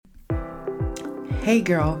Hey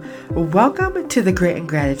girl, welcome to the Grit and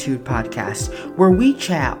Gratitude podcast, where we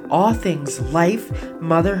chat all things life,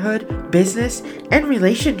 motherhood, business, and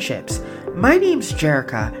relationships. My name's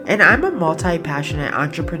Jerica, and I'm a multi-passionate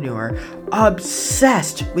entrepreneur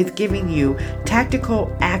obsessed with giving you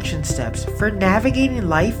tactical action steps for navigating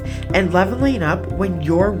life and leveling up when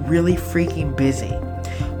you're really freaking busy.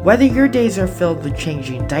 Whether your days are filled with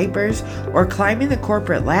changing diapers or climbing the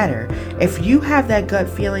corporate ladder, if you have that gut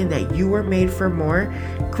feeling that you were made for more,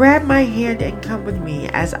 grab my hand and come with me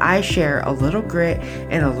as I share a little grit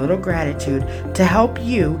and a little gratitude to help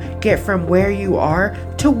you get from where you are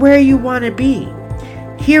to where you want to be.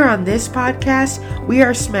 Here on this podcast, we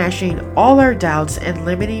are smashing all our doubts and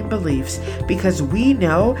limiting beliefs because we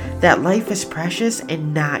know that life is precious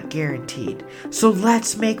and not guaranteed. So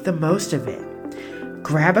let's make the most of it.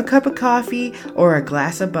 Grab a cup of coffee or a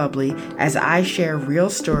glass of bubbly as I share real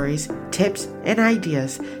stories, tips, and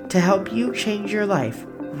ideas to help you change your life.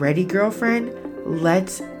 Ready, girlfriend?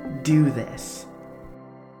 Let's do this.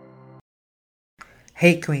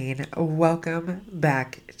 Hey Queen, welcome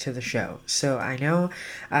back to the show. So I know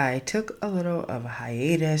I took a little of a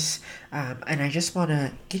hiatus and I just want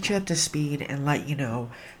to get you up to speed and let you know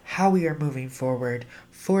how we are moving forward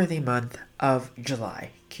for the month of July.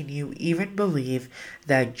 Can you even believe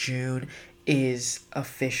that June is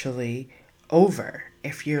officially over?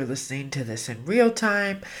 If you're listening to this in real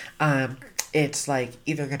time, it's like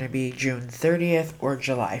either going to be June 30th or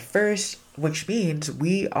July 1st, which means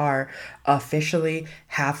we are officially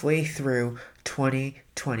halfway through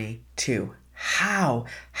 2022. How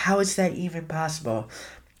is that even possible?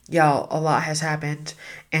 Y'all, a lot has happened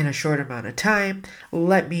in a short amount of time.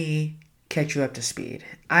 Let me catch you up to speed.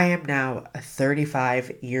 I am now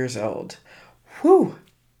 35 years old. Whew,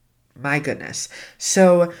 my goodness.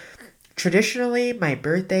 So traditionally, my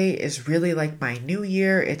birthday is really like my new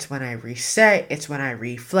year. It's when I reset. It's when I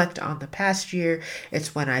reflect on the past year.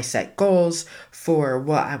 It's when I set goals for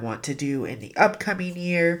what I want to do in the upcoming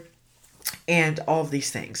year and all of these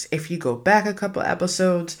things. If you go back a couple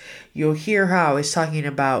episodes, you'll hear how I was talking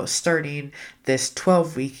about starting this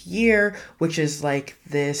 12-week year, which is like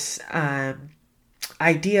this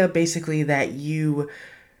idea basically that you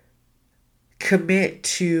commit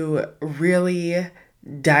to really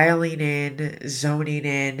dialing in, zoning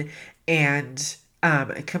in, and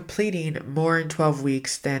completing more in 12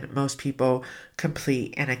 weeks than most people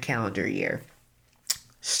complete in a calendar year.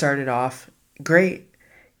 Started off great,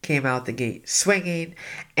 came out the gate swinging,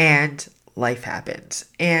 and life happens.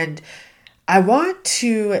 And I want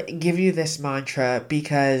to give you this mantra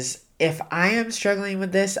because if I am struggling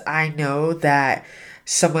with this, I know that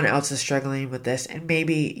someone else is struggling with this, and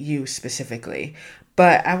maybe you specifically.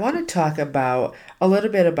 But I want to talk about a little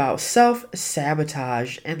bit about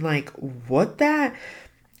self-sabotage and like what that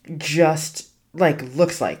just like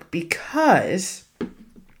looks like, because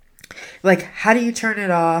like how do you turn it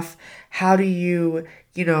off? How do you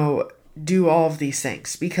do all of these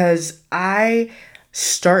things? Because I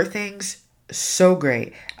start things so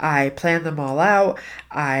great. I plan them all out.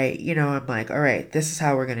 I'm like, all right, this is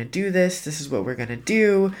how we're going to do this. This is what we're going to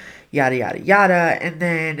do, yada, yada, yada. And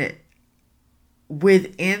then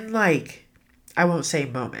within like, I won't say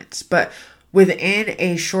moments, but within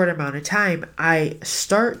a short amount of time, I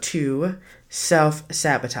start to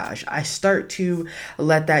self-sabotage. I start to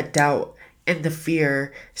let that doubt and the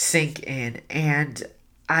fear sink in, and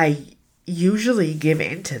I usually give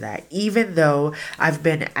into that, even though I've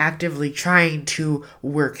been actively trying to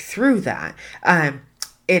work through that.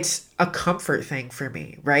 It's a comfort thing for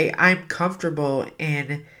me, right? I'm comfortable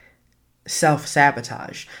in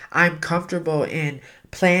self-sabotage. I'm comfortable in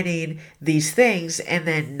planning these things and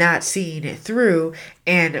then not seeing it through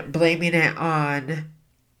and blaming it on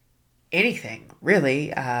anything,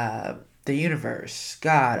 really. The universe,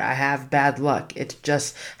 God, I have bad luck. It's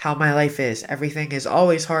just how my life is. Everything is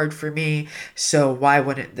always hard for me, so why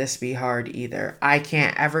wouldn't this be hard either? I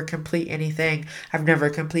can't ever complete anything. I've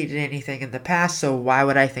never completed anything in the past, so why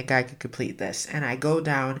would I think I could complete this? And I go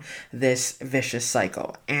down this vicious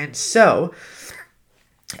cycle. And so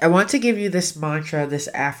I want to give you this mantra, this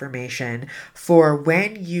affirmation for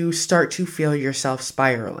when you start to feel yourself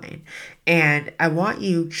spiraling. And I want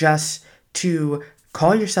you just to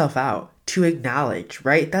call yourself out, to acknowledge,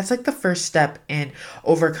 right? That's like the first step in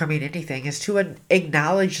overcoming anything, is to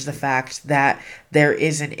acknowledge the fact that there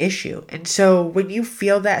is an issue. And so when you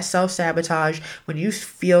feel that self-sabotage, when you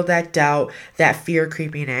feel that doubt, that fear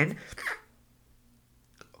creeping in,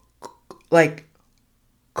 like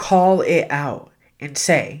call it out and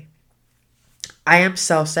say, I am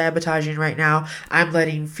self-sabotaging right now. I'm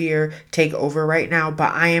letting fear take over right now,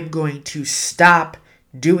 but I am going to stop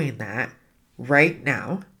doing that right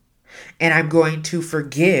now, and I'm going to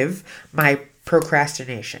forgive my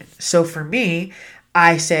procrastination. So for me,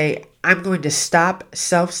 I say I'm going to stop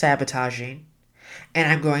self-sabotaging and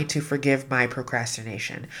I'm going to forgive my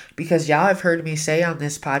procrastination. Because y'all have heard me say on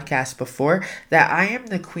this podcast before that I am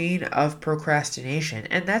the queen of procrastination,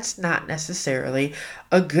 and that's not necessarily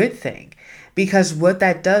a good thing. Because what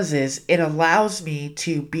that does is it allows me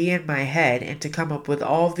to be in my head and to come up with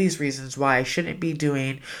all of these reasons why I shouldn't be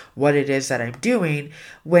doing what it is that I'm doing,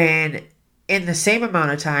 when in the same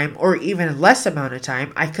amount of time or even less amount of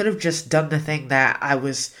time, I could have just done the thing that I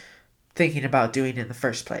was thinking about doing in the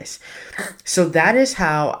first place. So that is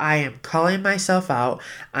how I am calling myself out.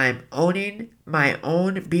 I'm owning my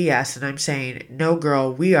own BS and I'm saying, no,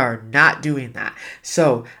 girl, we are not doing that.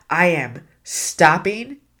 So I am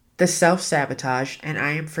stopping the self-sabotage and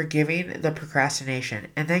I am forgiving the procrastination.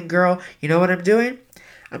 And then, girl, you know what I'm doing?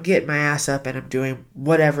 I'm getting my ass up and I'm doing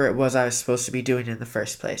whatever it was I was supposed to be doing in the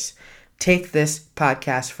first place. Take this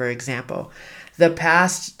podcast, for example. The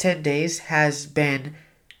past 10 days has been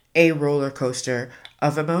a roller coaster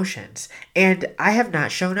of emotions, and I have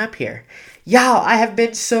not shown up here. Y'all, I have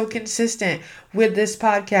been so consistent with this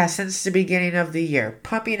podcast since the beginning of the year,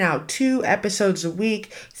 pumping out 2 episodes a week,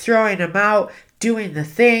 throwing them out, doing the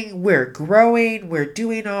thing. We're growing, we're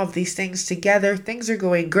doing all of these things together. Things are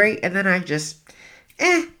going great, and then I just,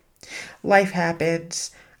 life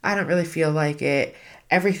happens. I don't really feel like it.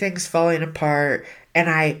 Everything's falling apart. And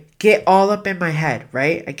I get all up in my head,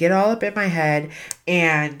 right? I get all up in my head,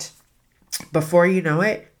 and before you know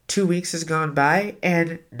it, 2 weeks has gone by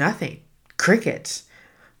and nothing. Crickets.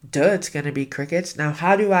 Duh, it's going to be crickets. Now,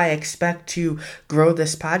 how do I expect to grow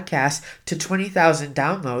this podcast to 20,000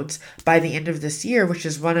 downloads by the end of this year, which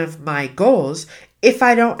is one of my goals, if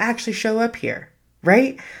I don't actually show up here,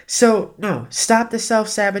 right? So, no, stop the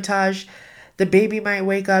self-sabotage. The baby might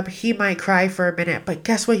wake up, he might cry for a minute, but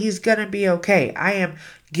guess what? He's gonna be okay. I am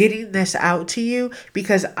getting this out to you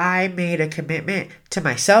because I made a commitment to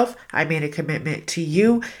myself, I made a commitment to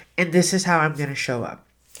you, and this is how I'm gonna show up.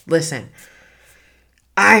 Listen,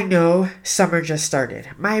 I know summer just started.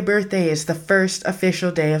 My birthday is the first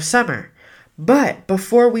official day of summer. But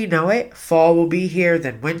before we know it, fall will be here,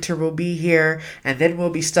 then winter will be here, and then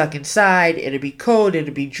we'll be stuck inside. It'll be cold,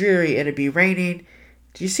 it'll be dreary, it'll be raining.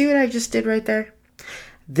 Do you see what I just did right there?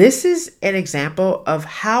 This is an example of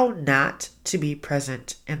how not to be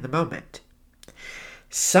present in the moment.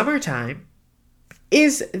 Summertime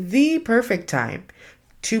is the perfect time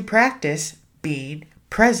to practice being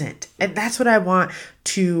present. And that's what I want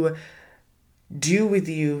to do with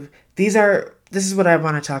you. This is what I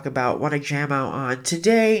want to talk about, want to jam out on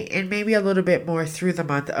today and maybe a little bit more through the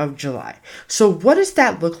month of July. So what does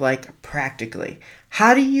that look like practically?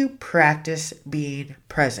 How do you practice being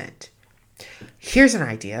present? Here's an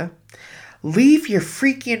idea. Leave your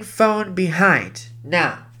freaking phone behind.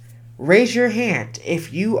 Now, raise your hand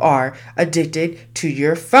if you are addicted to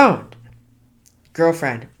your phone.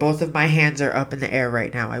 Girlfriend, both of my hands are up in the air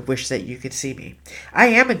right now. I wish that you could see me. I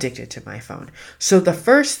am addicted to my phone. So the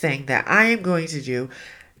first thing that I am going to do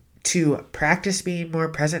to practice being more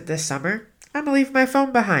present this summer, I'm going to leave my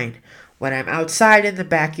phone behind. When I'm outside in the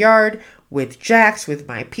backyard with Jax, with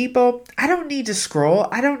my people, I don't need to scroll.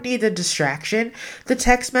 I don't need the distraction. The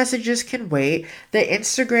text messages can wait. The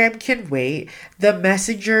Instagram can wait. The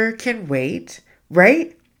Messenger can wait,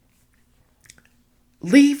 right?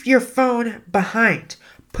 Leave your phone behind.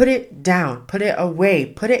 Put it down. Put it away.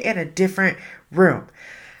 Put it in a different room.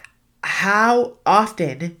 How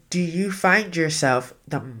often do you find yourself,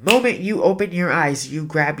 the moment you open your eyes, you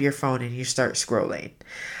grab your phone and you start scrolling?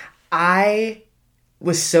 I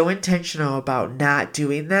was so intentional about not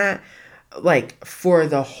doing that, like for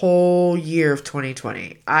the whole year of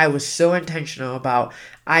 2020. I was so intentional about,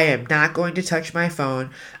 I am not going to touch my phone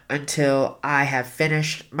until I have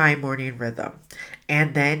finished my morning rhythm.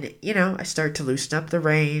 And then, I start to loosen up the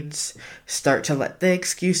reins, start to let the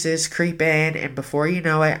excuses creep in, and before you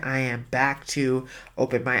know it, I am back to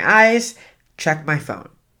open my eyes, check my phone.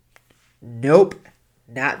 Nope,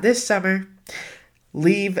 not this summer.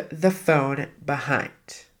 Leave the phone behind.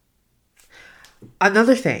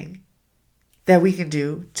 Another thing that we can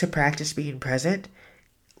do to practice being present,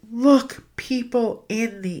 look people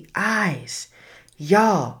in the eyes.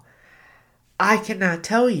 Y'all, I cannot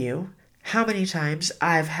tell you how many times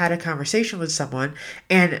I've had a conversation with someone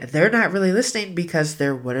and they're not really listening because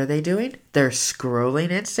what are they doing? They're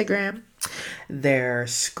scrolling Instagram. They're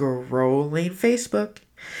scrolling Facebook.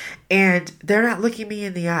 And they're not looking me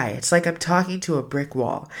in the eye. It's like I'm talking to a brick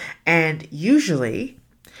wall. And usually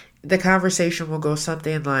the conversation will go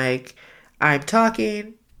something like, I'm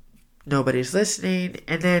talking, Nobody's listening.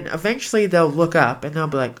 And then eventually they'll look up and they'll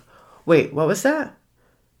be like, wait, what was that?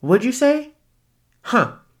 What'd you say?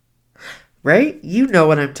 Huh. Right? You know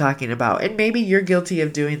what I'm talking about. And maybe you're guilty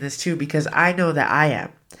of doing this too, because I know that I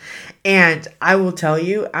am. And I will tell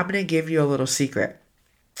you, I'm going to give you a little secret.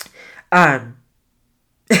 Um,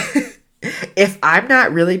 if I'm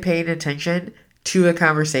not really paying attention to a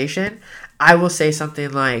conversation, I will say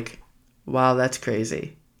something like, wow, that's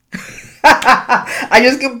crazy. I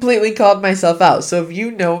just completely called myself out. So if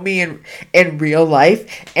you know me in real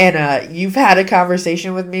life and you've had a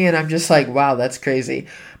conversation with me and I'm just like, wow, that's crazy.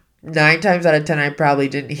 9 times out of 10, I probably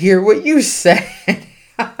didn't hear what you said.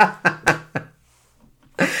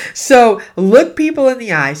 So look people in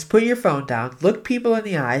the eyes, put your phone down, look people in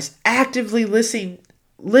the eyes, actively listen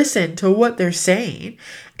to what they're saying,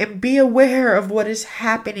 and be aware of what is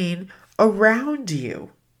happening around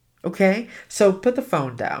you. Okay? So put the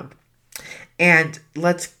phone down. And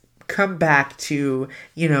let's come back to,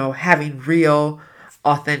 having real,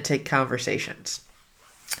 authentic conversations.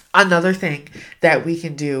 Another thing that we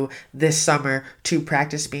can do this summer to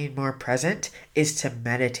practice being more present is to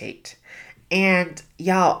meditate. And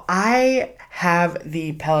y'all, I have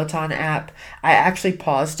the Peloton app. I actually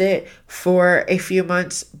paused it for a few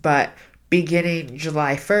months, but beginning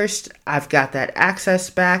July 1st, I've got that access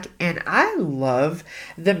back, and I love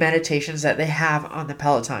the meditations that they have on the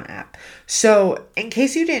Peloton app. So, in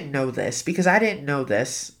case you didn't know this, because I didn't know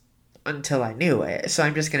this until I knew it, so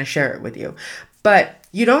I'm just going to share it with you. But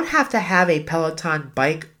you don't have to have a Peloton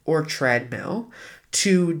bike or treadmill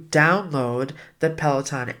to download the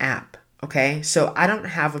Peloton app. Okay, so I don't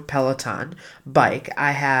have a Peloton bike.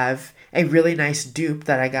 I have a really nice dupe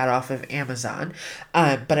that I got off of Amazon,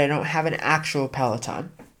 but I don't have an actual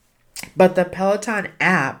Peloton. But the Peloton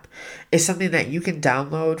app is something that you can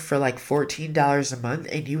download for like $14 a month,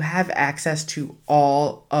 and you have access to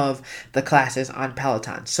all of the classes on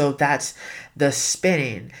Peloton. So that's the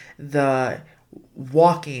spinning, the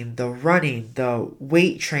walking, the running, the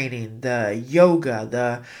weight training, the yoga,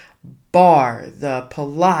 the bar, the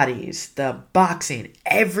Pilates, the boxing,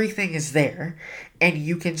 everything is there. And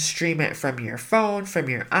you can stream it from your phone, from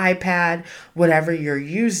your iPad, whatever you're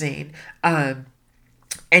using. And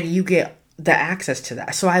you get the access to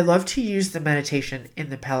that. So I love to use the meditation in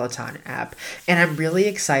the Peloton app. And I'm really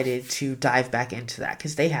excited to dive back into that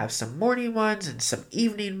because they have some morning ones and some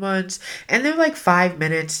evening ones. And they're like 5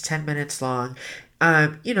 minutes, 10 minutes long.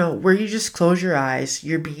 Where you just close your eyes,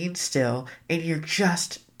 you're being still, and you're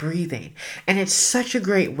just breathing. And it's such a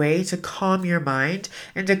great way to calm your mind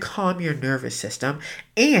and to calm your nervous system.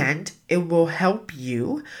 And it will help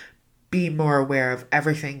you be more aware of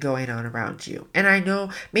everything going on around you. And I know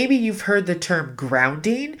maybe you've heard the term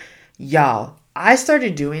grounding. Y'all, I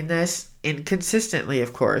started doing this inconsistently,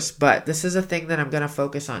 of course, but this is a thing that I'm going to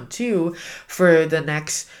focus on too for the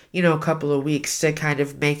next, couple of weeks to kind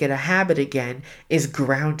of make it a habit again, is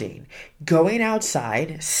grounding. Going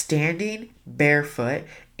outside, standing barefoot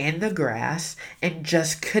in the grass, and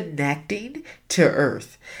just connecting to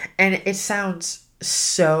earth. And it sounds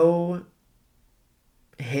so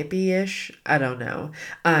hippie-ish. I don't know.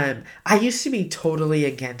 I used to be totally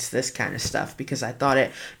against this kind of stuff because I thought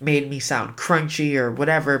it made me sound crunchy or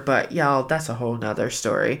whatever, but y'all, that's a whole nother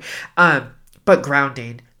story. But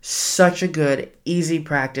grounding, such a good, easy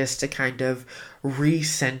practice to kind of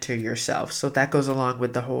recenter yourself. So that goes along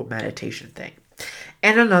with the whole meditation thing.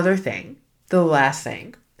 And another thing, the last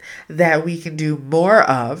thing that we can do more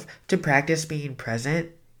of to practice being present,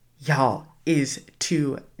 y'all, is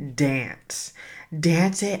to dance.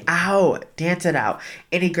 Dance it out. Dance it out.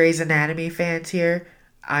 Any Grey's Anatomy fans here?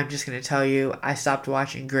 I'm just going to tell you, I stopped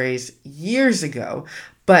watching Grey's years ago,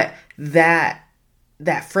 but that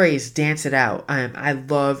phrase, dance it out, I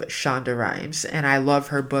love Shonda Rhimes, and I love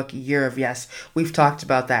her book, Year of Yes. We've talked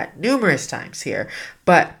about that numerous times here,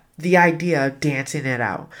 but the idea of dancing it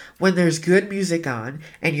out. When there's good music on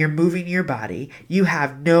and you're moving your body, you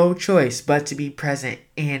have no choice but to be present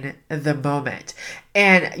in the moment.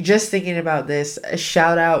 And just thinking about this, a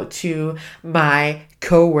shout out to my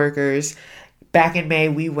coworkers. Back in May,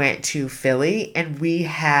 we went to Philly and we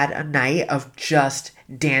had a night of just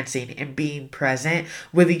dancing and being present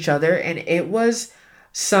with each other. And it was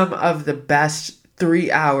some of the best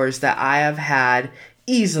 3 hours that I have had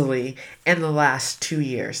easily in the last 2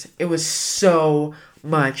 years. It was so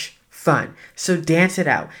much fun. So dance it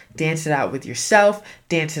out. Dance it out with yourself.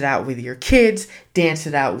 Dance it out with your kids. Dance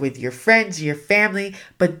it out with your friends, your family.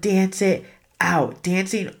 But dance it out.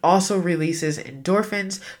 Dancing also releases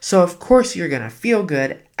endorphins. So of course you're going to feel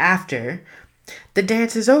good after the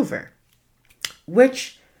dance is over.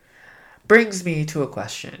 Which brings me to a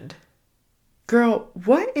question. Girl,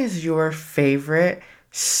 what is your favorite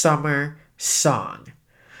summer song?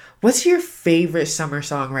 What's your favorite summer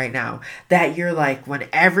song right now that you're like,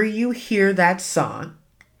 whenever you hear that song,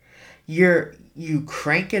 you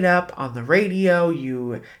crank it up on the radio,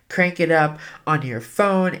 you crank it up on your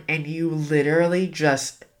phone, and you literally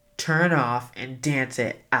just turn off and dance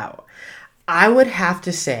it out? I would have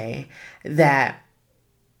to say that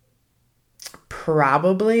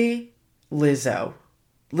probably Lizzo.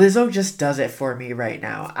 Lizzo just does it for me right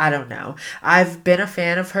now. I don't know. I've been a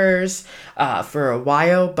fan of hers for a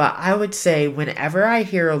while, but I would say whenever I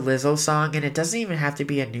hear a Lizzo song, and it doesn't even have to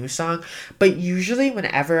be a new song, but usually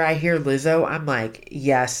whenever I hear Lizzo, I'm like,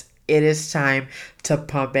 yes, it is time to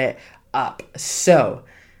pump it up. So,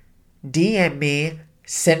 DM me,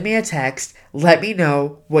 send me a text, let me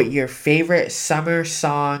know what your favorite summer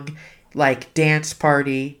song, like dance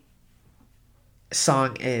party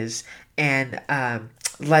song is, and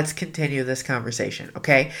let's continue this conversation,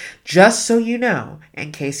 okay? Just so you know,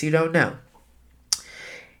 in case you don't know,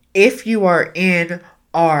 if you are in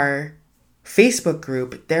our Facebook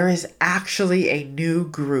group, there is actually a new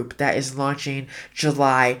group that is launching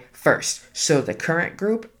July 1st. So the current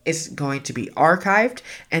group is going to be archived,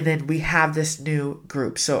 and then we have this new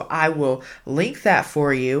group. So I will link that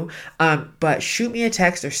for you, but shoot me a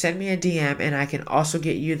text or send me a DM, and I can also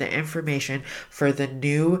get you the information for the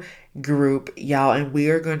new group, y'all. And we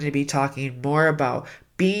are going to be talking more about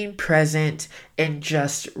being present and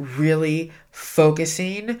just really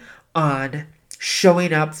focusing on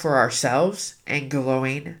showing up for ourselves and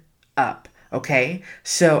glowing up. Okay,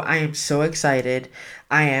 so I am so excited.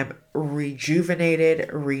 I am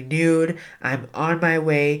rejuvenated, renewed. I'm on my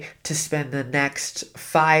way to spend the next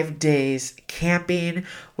 5 days camping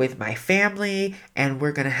with my family, and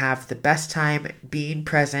we're going to have the best time being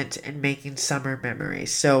present and making summer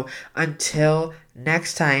memories. So until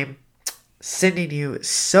next time, sending you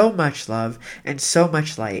so much love and so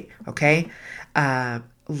much light, okay?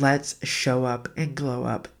 Let's show up and glow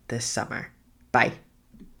up this summer. Bye.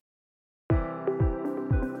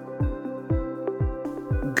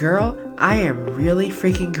 Girl, I am really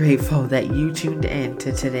freaking grateful that you tuned in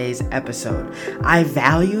to today's episode. I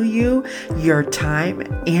value you, your time,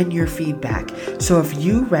 and your feedback. So if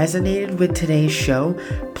you resonated with today's show,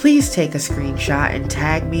 please take a screenshot and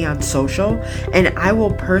tag me on social, and I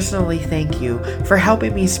will personally thank you for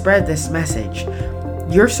helping me spread this message.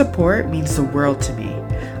 Your support means the world to me.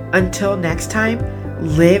 Until next time,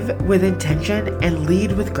 live with intention and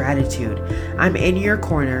lead with gratitude. I'm in your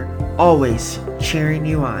corner, always cheering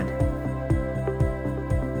you on.